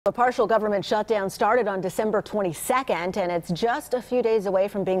The partial government shutdown started on December 22nd, and it's just a few days away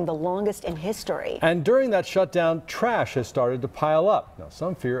from being the longest in history. And during that shutdown, trash has started to pile up. Now,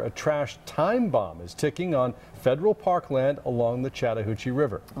 some fear a trash time bomb is ticking on federal parkland along the Chattahoochee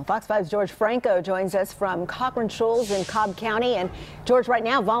River. Well, Fox 5's George Franco joins us from Cochran Shoals in Cobb County. And George, right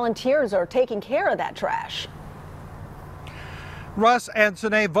now, volunteers are taking care of that trash. Russ and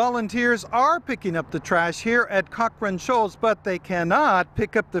Sine, volunteers are picking up the trash here at Cochran Shoals, but they cannot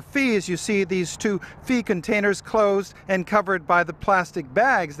pick up the fees. You see these two fee containers closed and covered by the plastic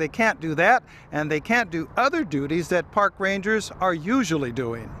bags. They can't do that, and they can't do other duties that park rangers are usually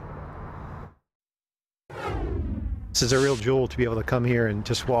doing. This is a real jewel to be able to come here and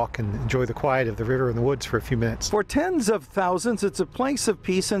just walk and enjoy the quiet of the river and the woods for a few minutes. For tens of thousands, it's a place of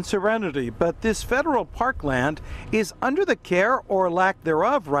peace and serenity, but this federal parkland is under the care or lack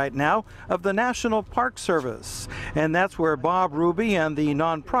thereof right now of the National Park Service. And that's where Bob Ruby and the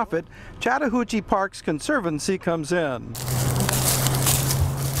nonprofit Chattahoochee Parks Conservancy comes in.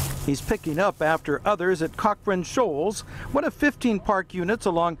 He's picking up after others at Cochran Shoals, one of 15 park units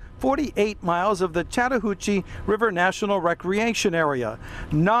along 48 miles of the Chattahoochee River National Recreation Area,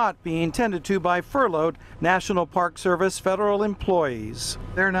 not being tended to by furloughed National Park Service federal employees.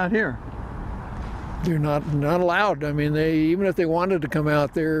 They're not here. They're not allowed. I mean, even if they wanted to come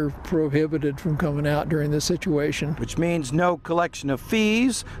out, they're prohibited from coming out during this situation. Which means no collection of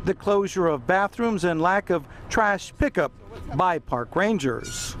fees, the closure of bathrooms, and lack of trash pickup by park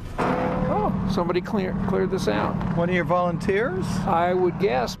rangers. Oh, somebody cleared this out. One of your volunteers? I would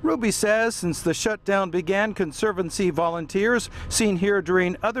guess. Ruby says since the shutdown began, Conservancy volunteers seen here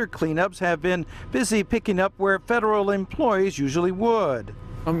during other cleanups have been busy picking up where federal employees usually would.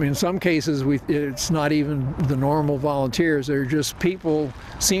 I mean, in some cases, it's not even the normal volunteers. They're just people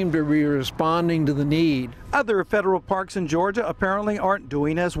seem to be responding to the need. Other federal parks in Georgia apparently aren't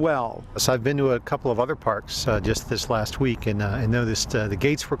doing as well. So I've been to a couple of other parks just this last week and noticed the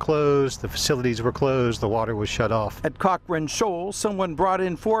gates were closed, the facilities were closed, the water was shut off. At Cochran Shoals, someone brought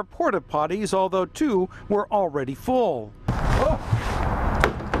in 4 porta potties, although 2 were already full.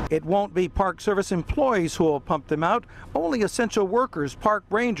 It won't be Park Service employees who will pump them out. Only essential workers, park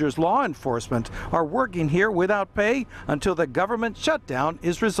rangers, law enforcement are working here without pay until the government shutdown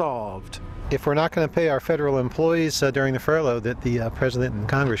is resolved. If we're not going to pay our federal employees during the furlough, that the President and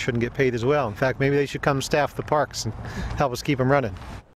Congress shouldn't get paid as well. In fact, maybe they should come staff the parks and help us keep them running.